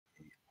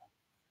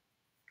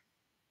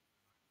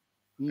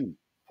Mm.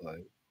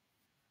 Right.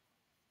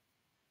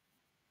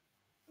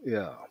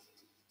 Yeah.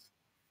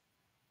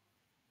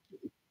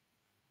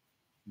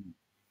 Mm.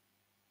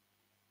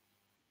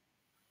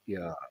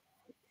 Yeah.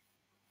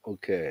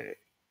 Okay.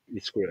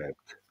 It's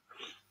correct.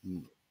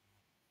 Mm.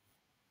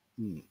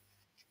 Mm.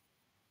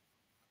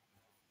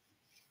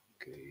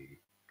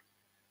 Okay.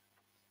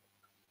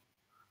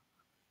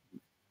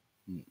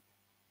 Mm.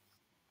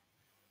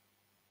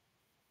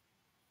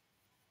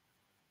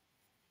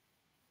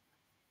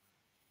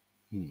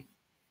 Mm.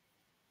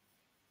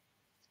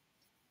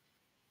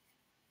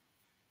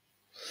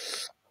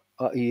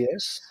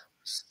 Yes.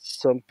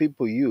 Some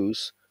people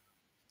use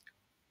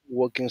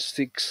walking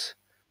sticks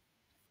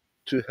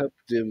to help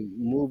them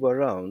move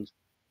around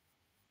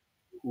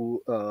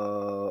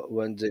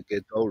when they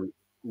get old.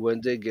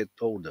 When they get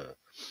older.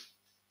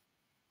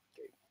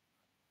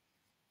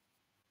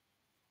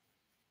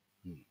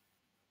 Mm.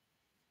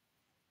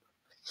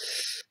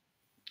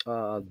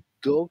 Uh,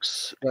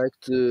 Dogs like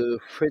to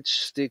fetch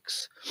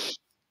sticks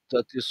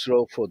that you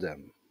throw for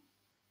them.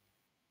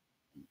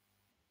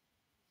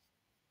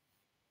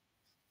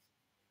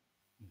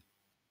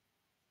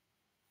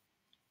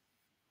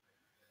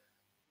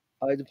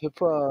 I'd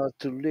prefer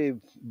to live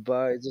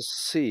by the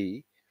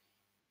sea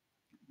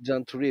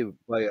than to live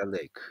by a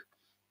lake.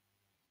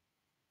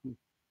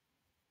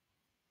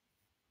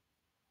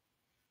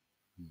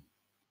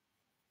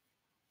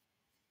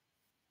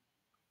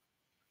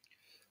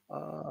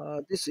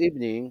 This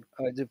evening,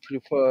 I'd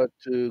prefer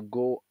to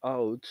go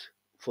out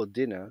for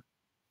dinner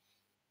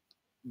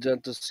than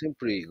to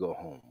simply go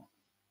home.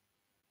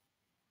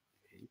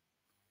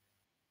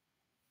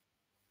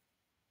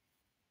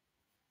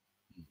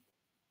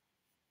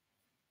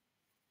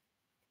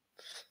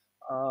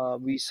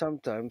 We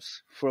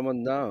sometimes, from a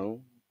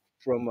noun,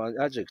 from an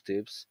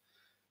adjectives,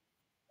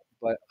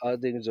 by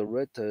adding the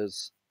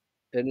letters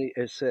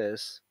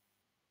NESS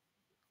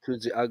to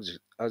the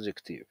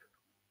adjective.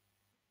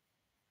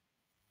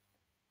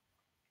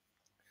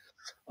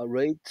 A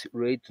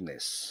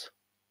rateness.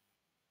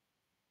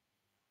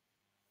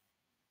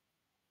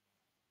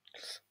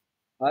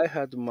 I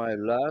had my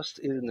last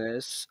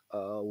illness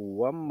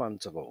 1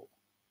 month ago.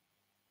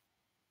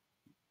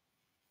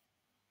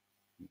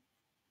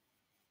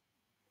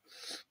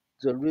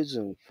 The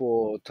reason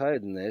for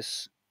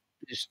tiredness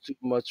is too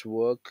much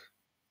work,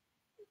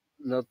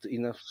 not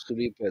enough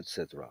sleep,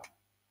 etc.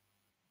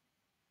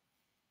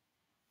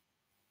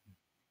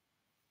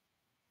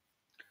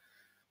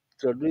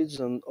 The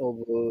reason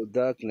of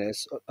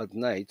darkness at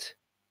night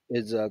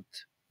is that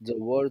the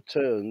world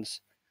turns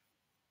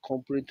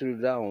completely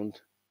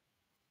round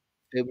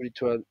every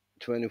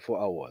 24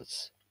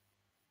 hours.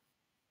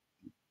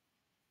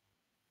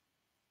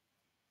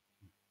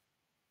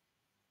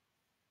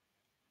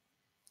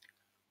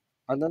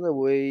 Another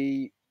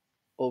way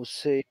of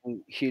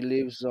saying he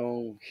lives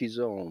on his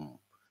own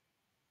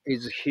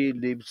is he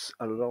lives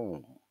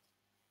alone.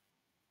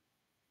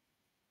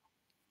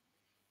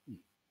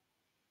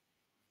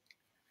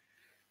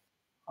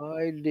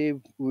 I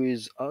live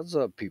with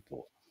other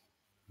people.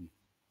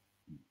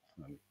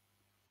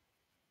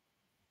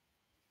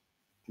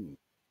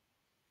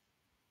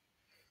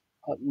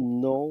 Um,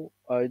 no,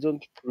 I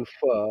don't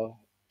prefer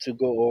to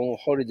go on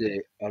holiday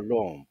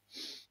alone.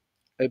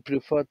 I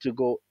prefer to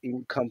go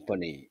in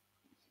company.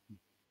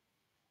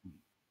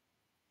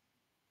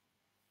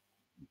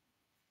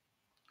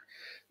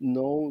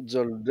 No,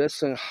 the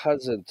lesson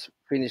hasn't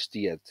finished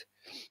yet.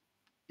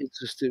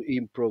 It's still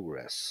in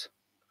progress.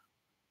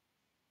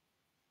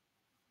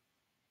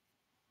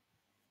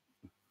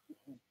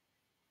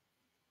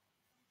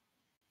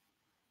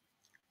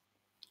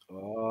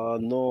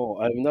 No,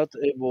 I'm not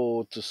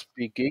able to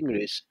speak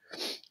English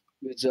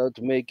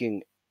without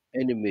making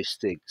any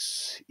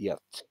mistakes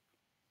yet.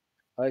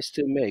 I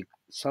still make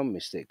some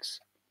mistakes.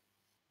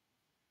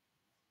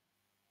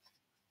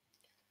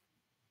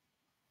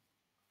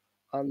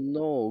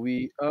 No,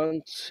 we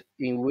aren't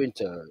in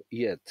winter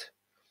yet.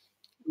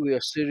 We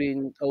are still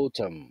in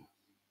autumn.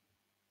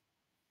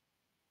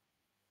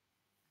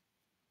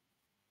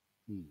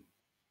 Hmm.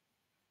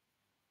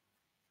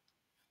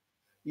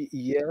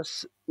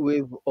 Yes,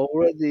 we've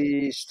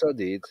already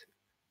studied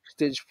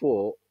stage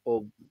 4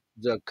 of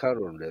the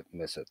Callan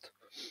method.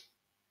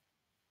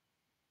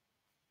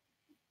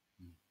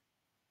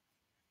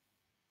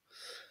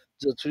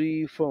 The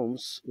three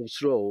forms of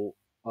throw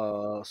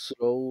are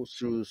throw,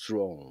 through,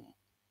 thrown.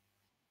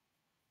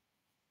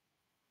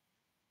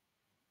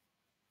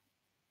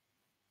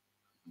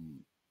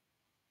 Mm.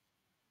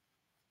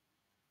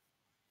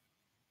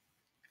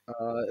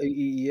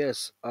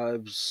 Yes,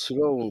 I've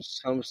thrown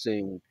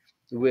something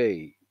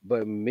away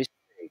by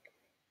mistake,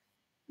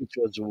 which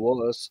was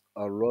worth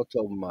a lot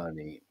of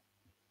money.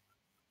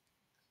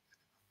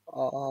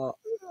 Uh,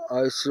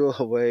 I threw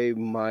away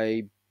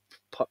my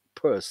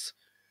purse.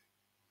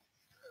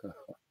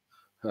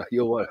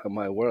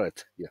 My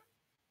wallet. Yeah,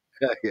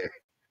 yeah,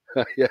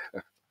 yeah.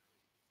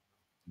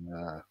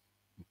 Yeah.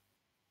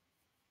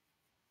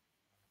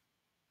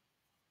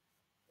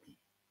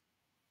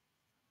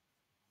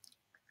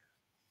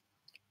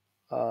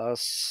 Uh,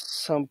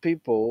 Some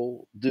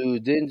people do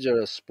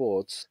dangerous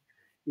sports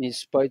in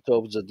spite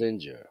of the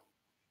danger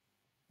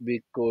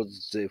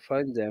because they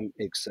find them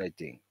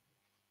exciting.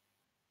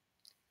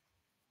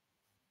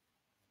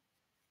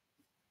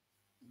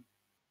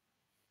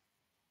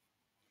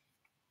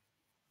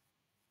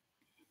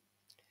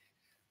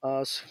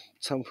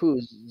 Some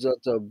foods that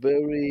are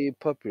very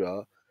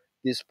popular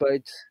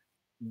despite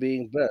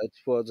being bad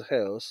for the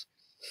health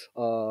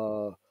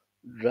are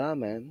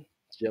ramen,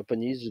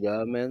 Japanese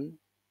ramen,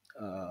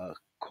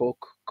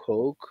 Coke,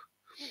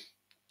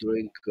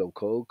 drink of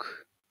Coke,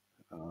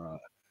 uh,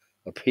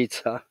 a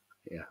pizza,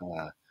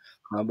 yeah,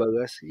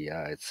 hamburgers,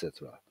 yeah,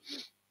 etc.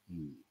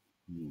 Mm,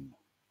 mm,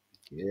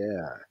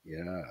 yeah,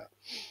 yeah.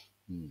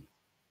 Mm.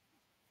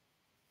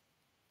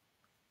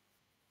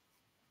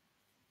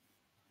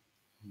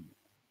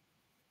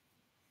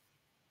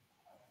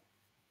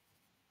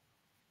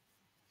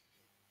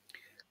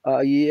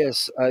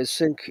 Yes, I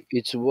think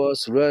it's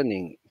worth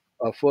learning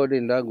a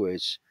foreign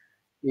language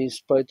in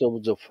spite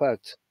of the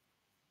fact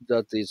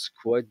that it's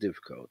quite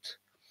difficult.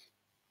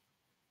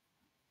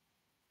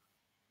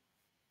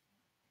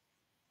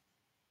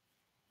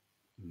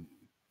 Mm.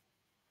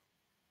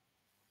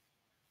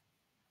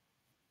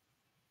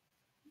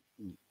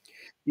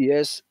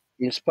 Yes,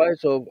 in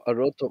spite of a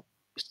lot of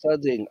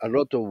studying a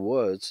lot of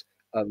words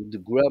and the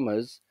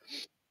grammars,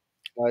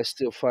 I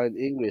still find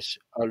English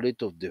a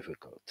little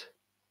difficult.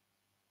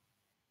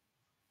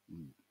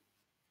 Mm,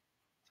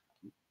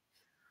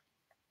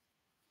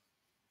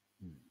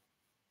 mm.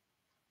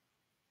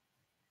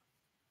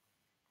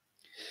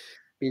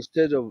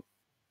 Instead of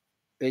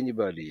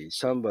anybody,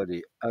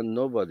 somebody, and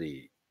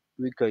nobody,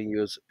 we can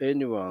use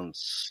anyone,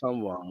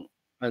 someone,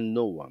 and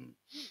no one.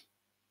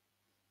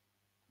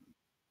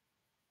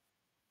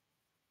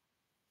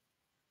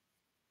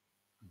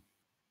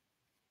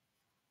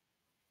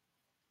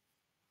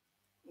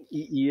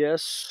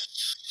 Yes,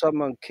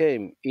 someone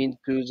came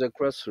into the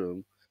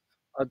classroom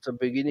at the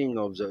beginning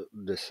of the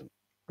lesson.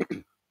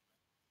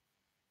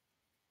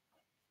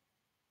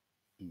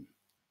 Mm.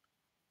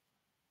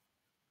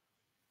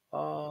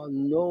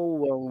 No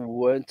one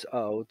went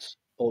out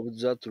of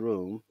that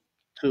room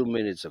 2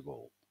 minutes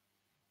ago.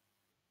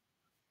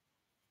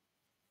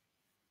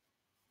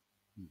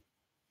 Mm.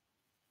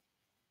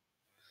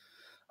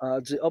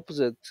 The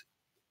opposite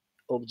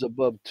of the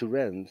verb to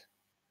rent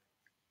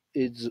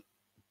is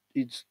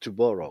to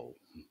borrow.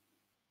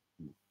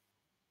 Mm.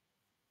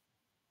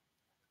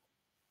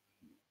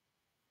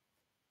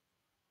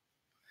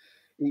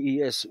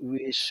 Yes,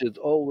 we should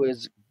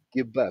always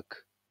give back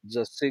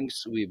the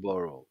things we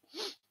borrow.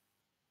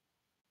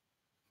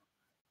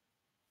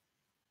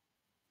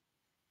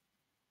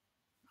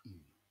 Mm.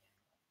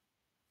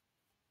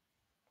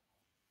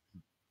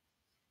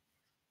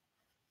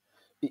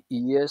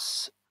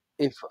 Yes,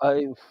 if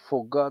I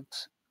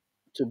forgot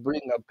to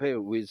bring a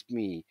pen with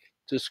me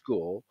to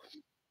school,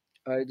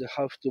 I'd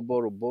have to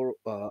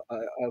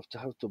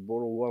have to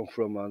borrow one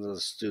from another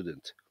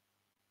student.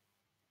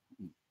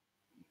 Mm,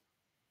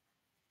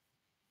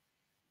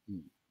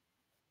 mm,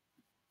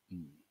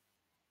 mm.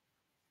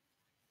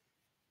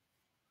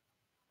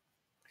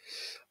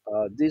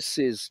 This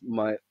is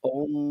my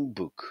own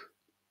book.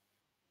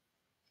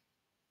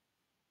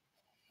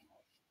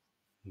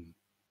 Mm.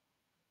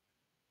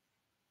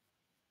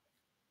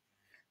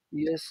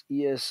 Yes,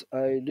 yes,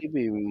 I live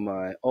in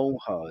my own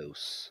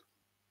house.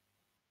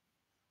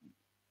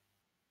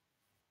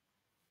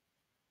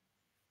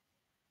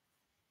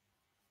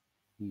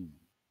 Mm.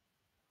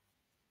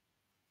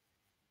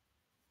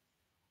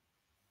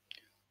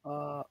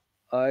 Uh,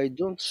 I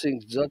don't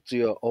think that's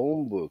your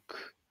own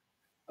book.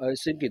 I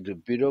think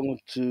it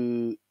belongs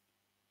to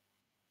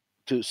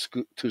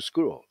school,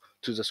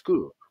 to the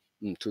school,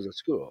 to the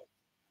school.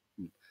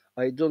 Mm.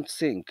 I don't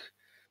think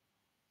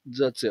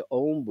that's your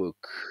own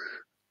book.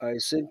 I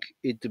think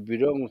it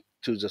belongs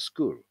to the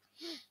school.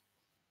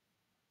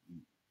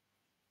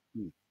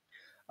 Mm.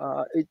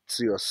 It's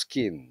your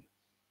skin.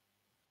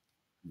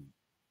 Mm,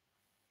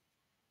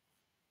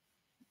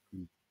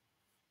 mm.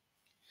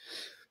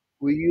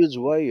 We use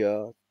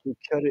wire to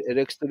carry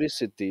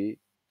electricity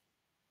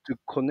to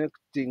connect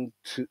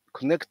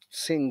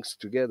things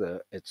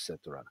together,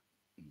 etc.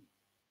 Mm.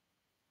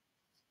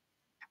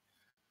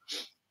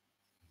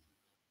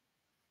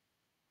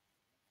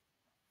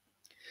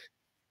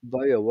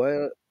 Via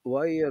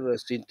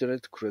wireless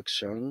internet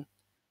connection,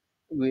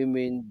 we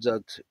mean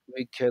that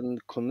we can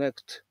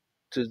connect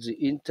to the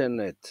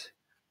internet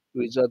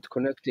without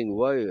connecting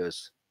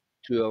wires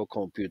to our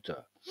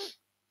computer.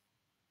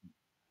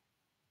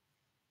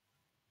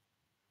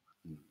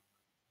 Mm.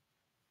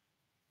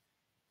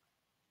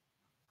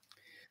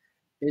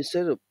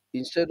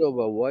 Instead of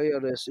a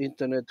wireless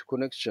internet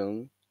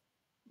connection,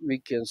 we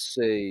can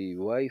say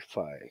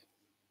Wi-Fi.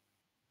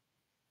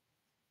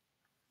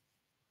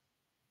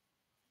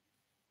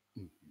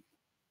 Mm,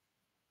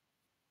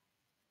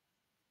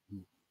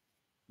 mm,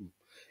 mm.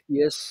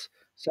 Yes,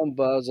 some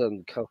bars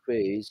and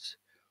cafes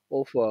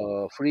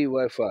offer free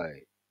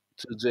Wi-Fi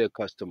to their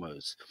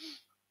customers.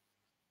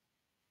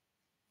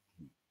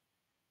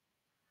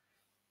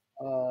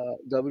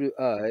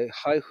 WI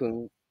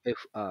hyphen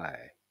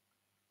FI.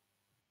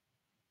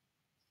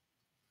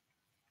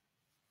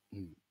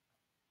 Mm.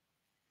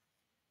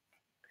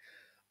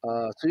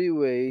 Three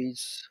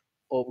ways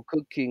of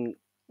cooking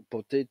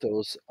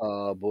potatoes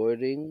are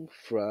boiling,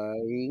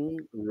 frying,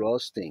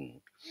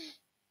 roasting.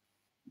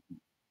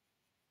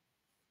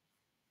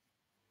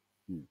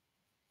 Mm.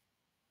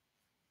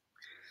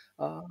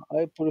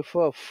 I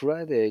prefer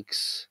fried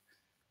eggs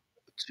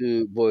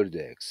to boiled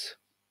eggs.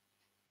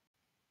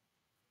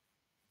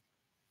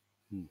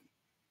 Mm.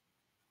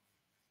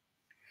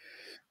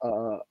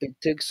 It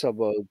takes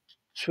about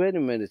 20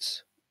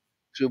 minutes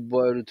to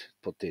boiled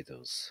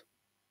potatoes.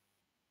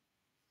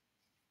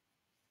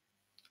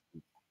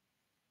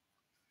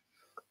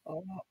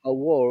 A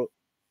wall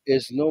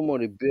is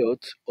normally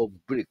built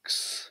of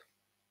bricks.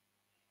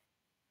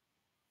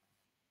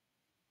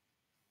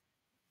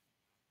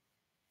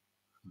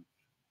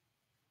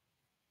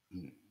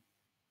 Mm.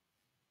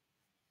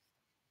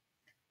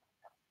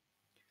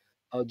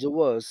 The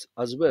words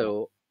as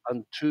well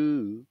and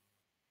to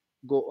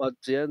go at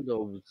the end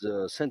of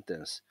the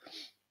sentence,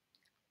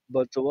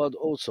 but the word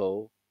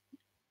also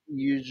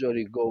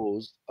usually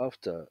goes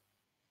after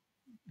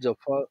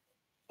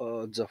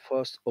the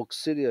first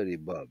auxiliary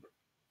verb.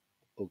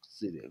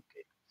 Auxiliary.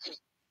 Okay.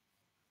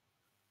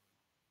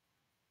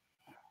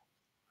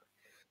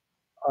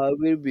 I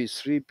will be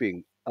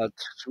sleeping at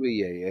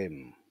 3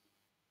 a.m.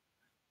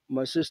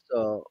 My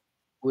sister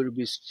will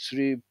be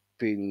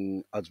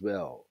sleeping as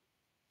well.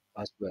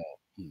 As well.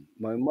 Mm.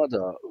 My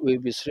mother will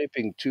be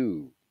sleeping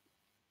too.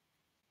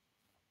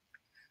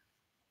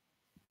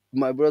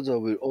 My brother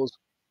will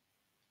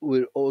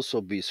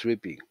also be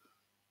sleeping.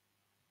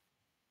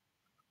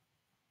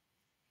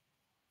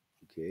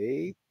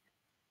 Okay.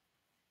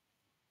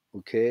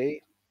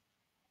 Okay.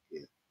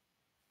 Yeah.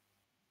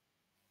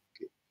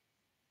 Okay.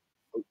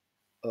 Oh,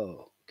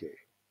 oh, okay.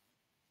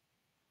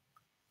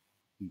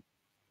 Mm,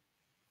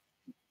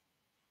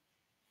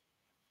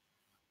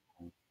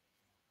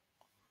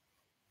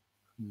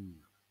 mm,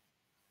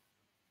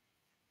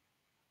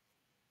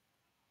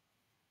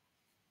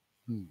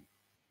 mm.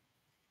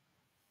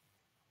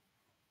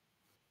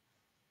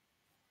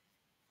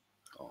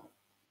 Oh,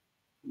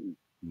 mm,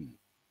 mm,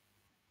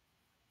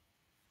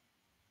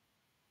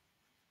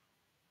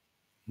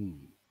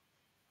 mm,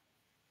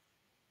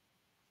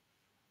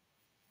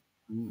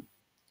 mm.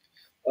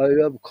 I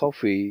love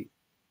coffee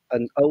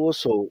and I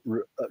also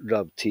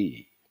love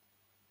tea.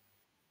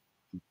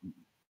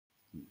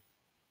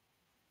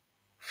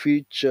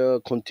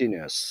 Future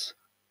continuous.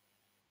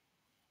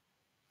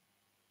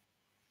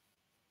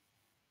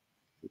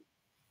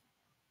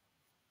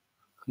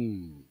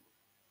 Hmm.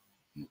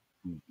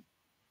 Mm.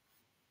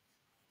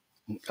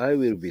 I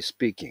will be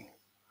speaking.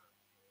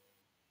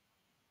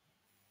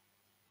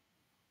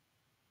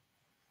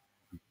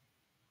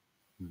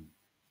 Mm,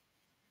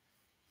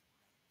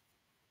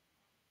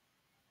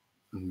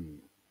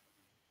 mm,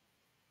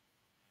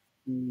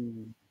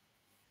 mm,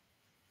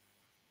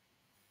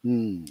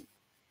 mm,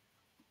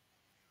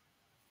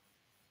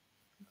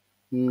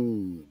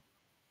 mm,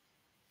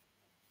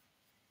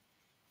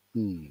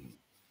 mm,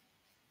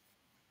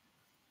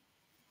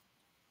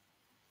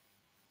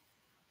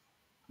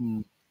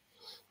 mm,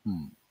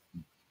 mm.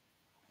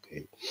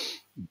 Okay.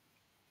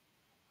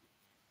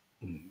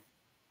 Mm.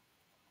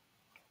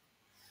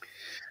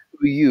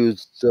 We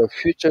use the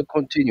future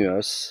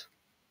continuous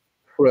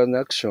for an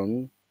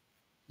action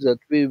that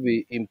will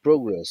be in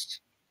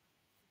progress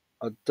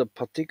at a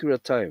particular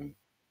time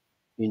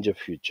in the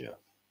future.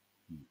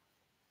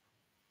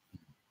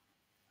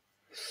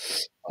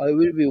 I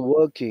will be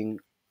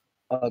working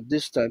at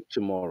this time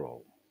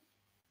tomorrow.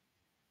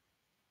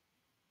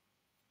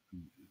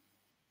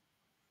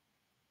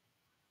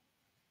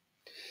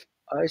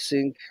 I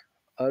think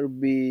I'll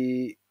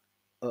be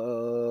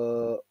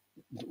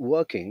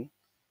working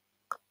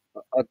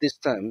at this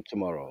time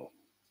tomorrow.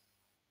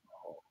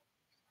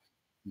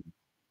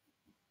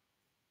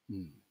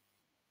 Mm.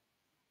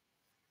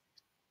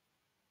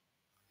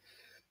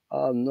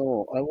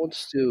 No, I want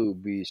to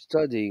be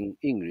studying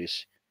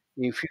English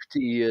in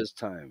 50 years'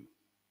 time.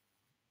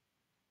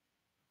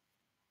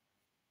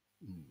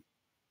 Mm.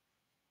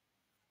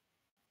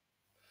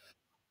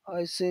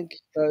 I think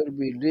I'll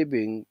be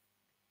living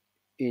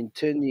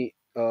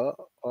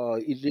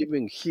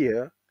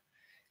here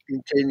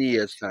in 10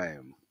 years'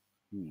 time.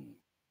 Mm.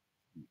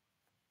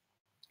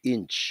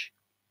 Inch,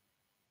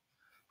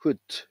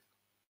 foot,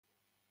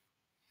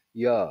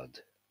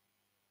 yard.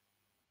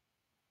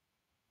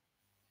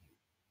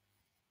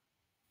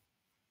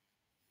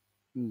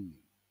 Mm.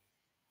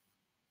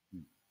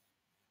 Mm.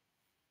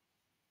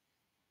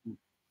 Mm.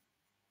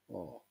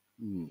 Oh.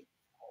 Mm.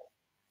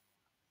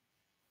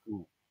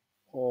 Mm.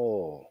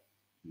 Oh.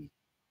 Mm.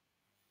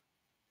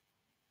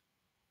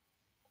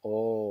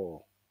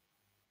 Oh.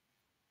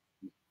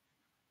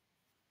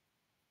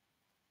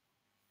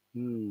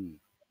 Mm.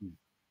 Mm.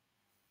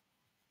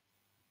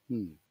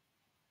 Mm.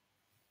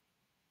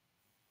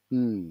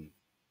 Mm.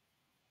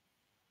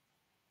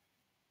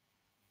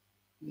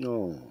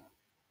 No.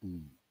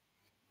 Mm.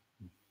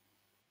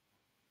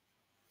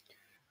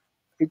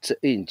 It's an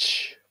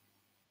inch.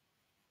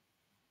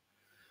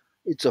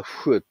 It's a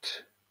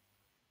foot.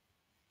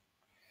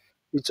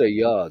 It's a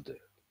yard.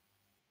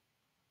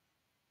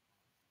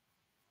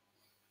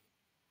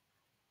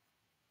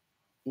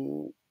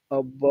 Mm,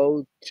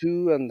 About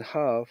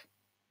 2.5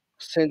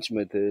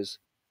 centimeters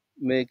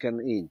make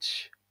an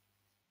inch.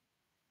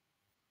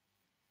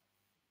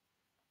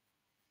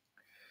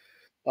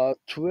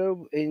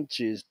 12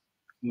 inches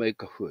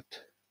make a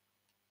foot.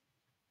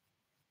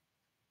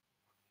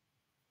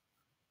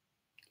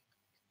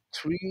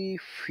 3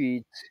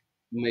 feet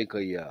make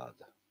a yard.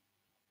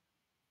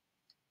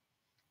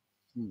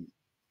 Hmm.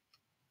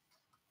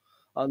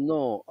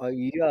 No, a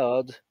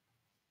yard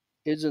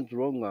isn't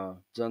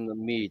longer than a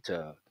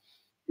meter.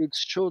 It's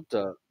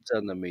shorter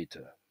than a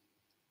meter.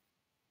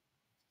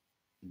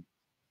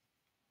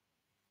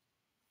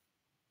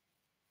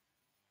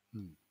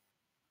 Hmm.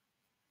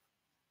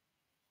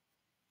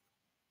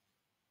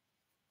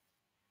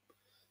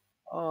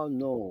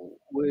 No,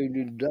 when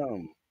we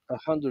run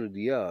 100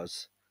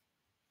 yards,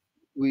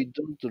 we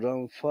don't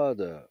run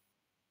further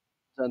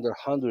than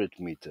 100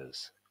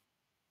 meters.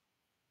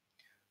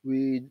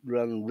 We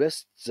run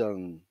less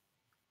than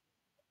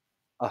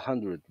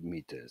 100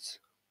 meters.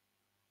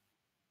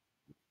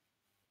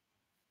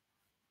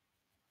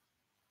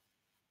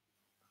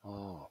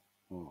 Oh,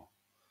 oh.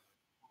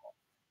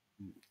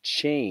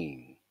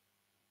 Chain.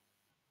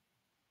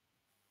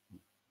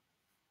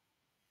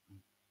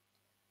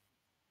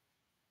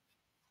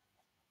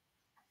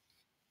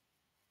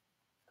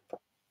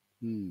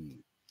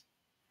 Hmm.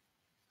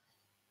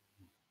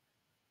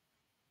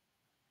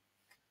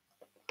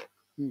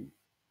 Hmm.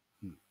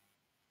 Hmm.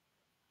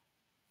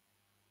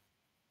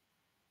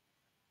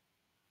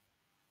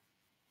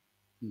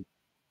 Hmm.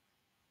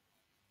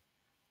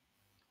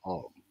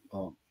 Oh,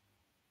 oh.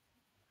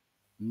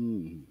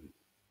 Hmm.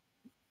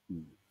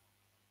 Hmm.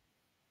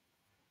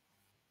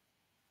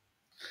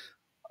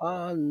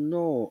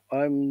 No,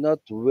 I'm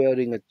not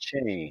wearing a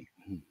chain.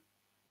 Hmm.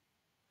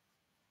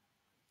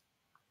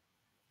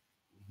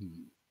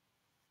 Hmm.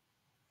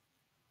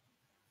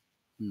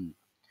 Hmm.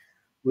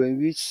 When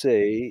we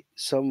say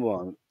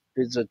someone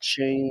is a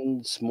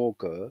chain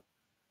smoker,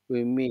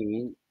 we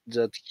mean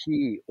that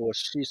he or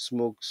she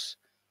smokes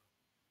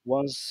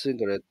one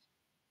cigarette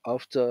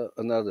after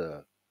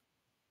another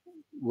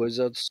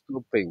without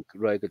stopping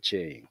like a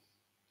chain.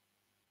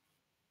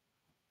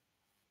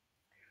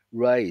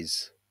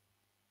 Rise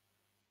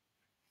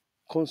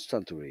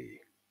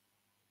constantly.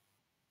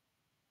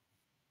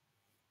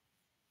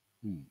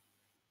 Hmm.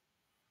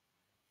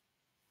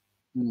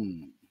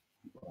 Hmm.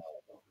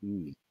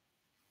 Hmm.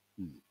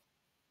 Hmm.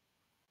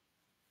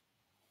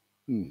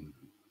 Hmm.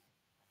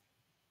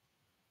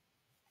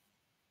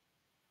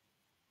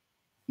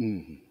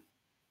 Hmm.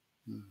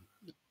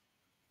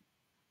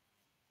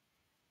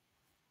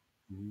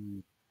 Hmm.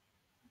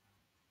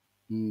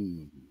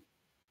 Hmm.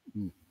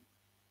 Hmm.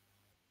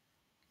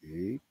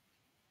 Okay.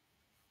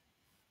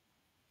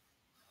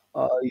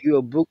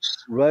 Your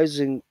books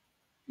rising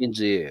in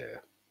the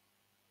air.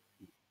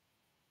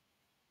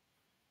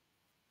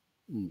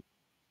 Hmm.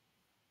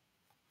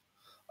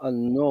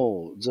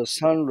 No, the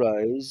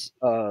sunrise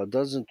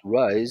doesn't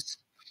rise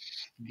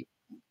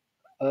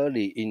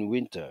early in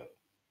winter.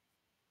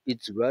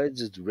 It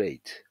rises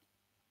late.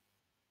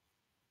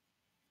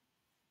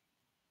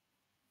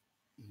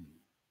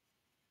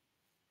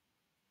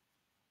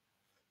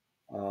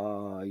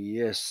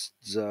 Yes,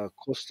 the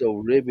cost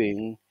of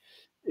living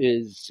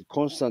is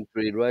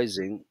constantly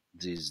rising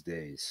these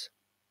days.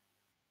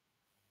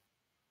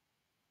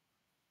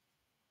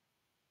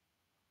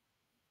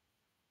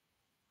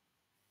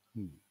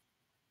 Hmm.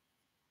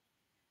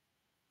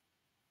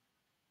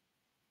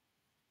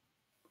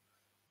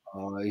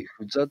 If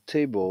that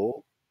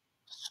table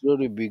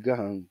slowly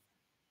began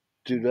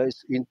to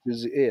rise into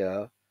the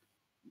air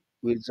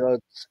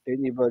without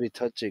anybody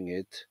touching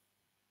it,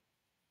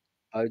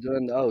 I'd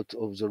run out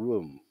of the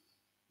room.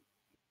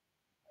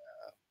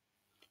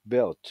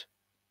 Belt.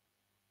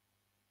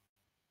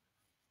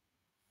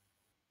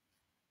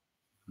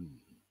 Hmm.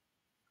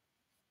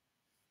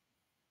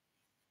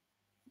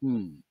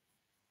 Hmm.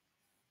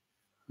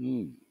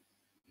 Hmm.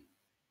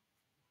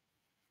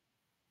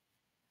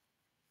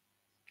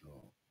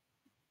 Oh.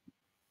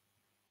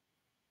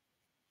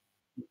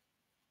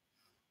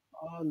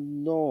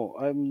 No,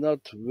 I'm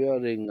not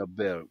wearing a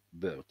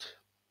belt.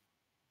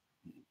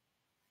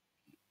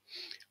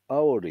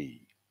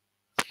 Hourly,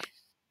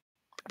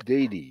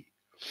 daily,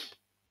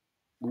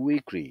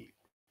 weekly,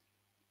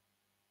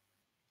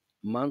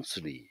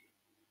 monthly,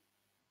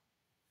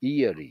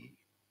 yearly.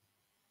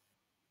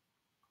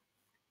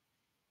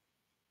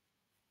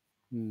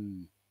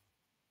 Hmm.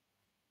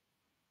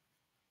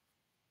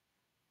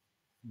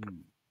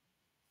 Hmm.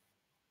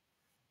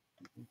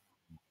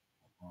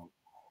 Oh,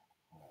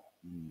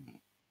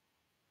 hmm.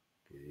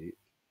 Okay.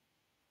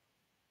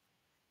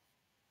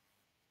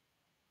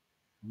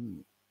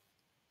 Hmm.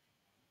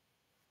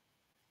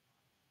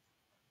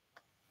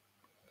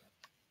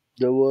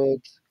 The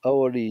words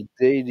hourly,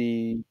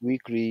 daily,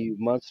 weekly,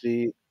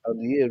 monthly,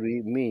 and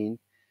yearly mean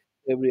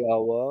every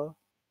hour.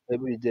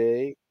 every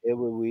day,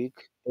 every week,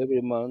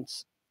 every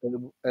month,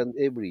 and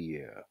every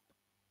year.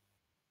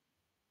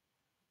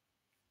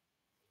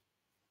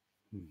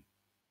 Hmm.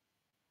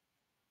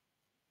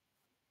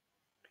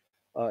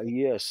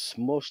 Yes,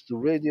 most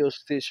radio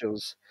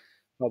stations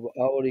have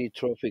hourly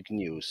traffic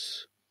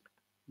news.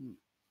 Hmm.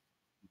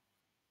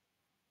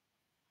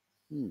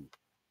 Hmm.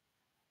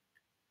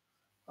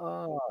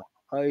 Ah,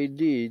 I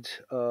did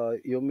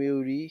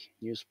Yomiuri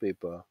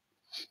newspaper.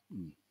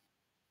 Hmm.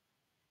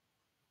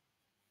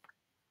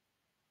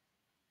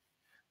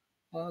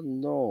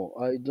 No,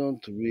 I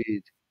don't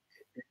read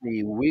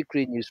any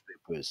weekly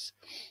newspapers.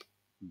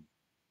 Hmm.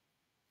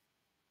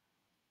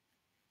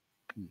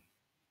 Hmm.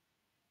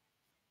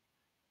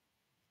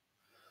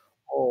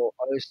 Oh,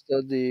 I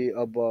study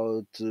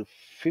about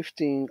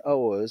 15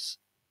 hours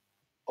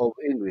of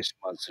English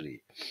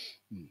monthly.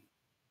 Hmm.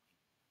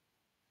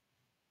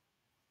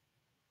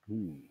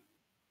 Hmm.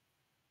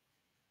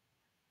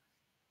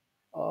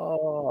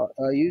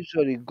 I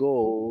usually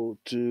go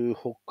to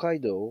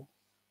Hokkaido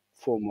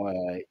for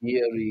my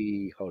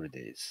yearly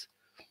holidays.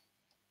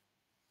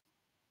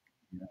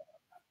 Yeah.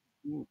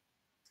 Mm.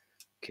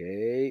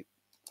 Okay.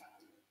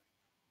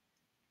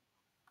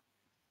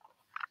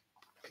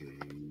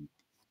 Okay.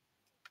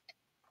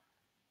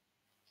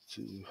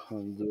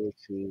 200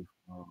 to,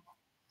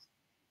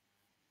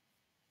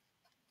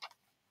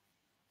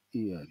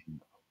 yeah.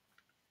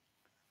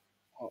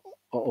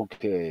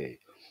 Okay.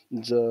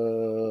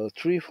 The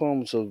three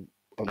forms of,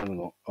 no,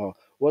 no, no.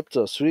 What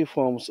the three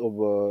forms of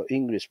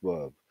English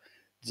verb?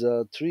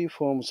 The three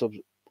forms of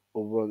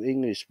an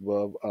English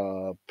verb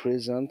are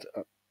present,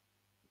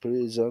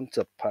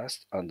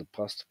 past, and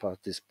past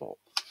participle.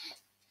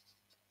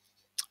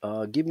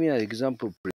 Give me an example, please.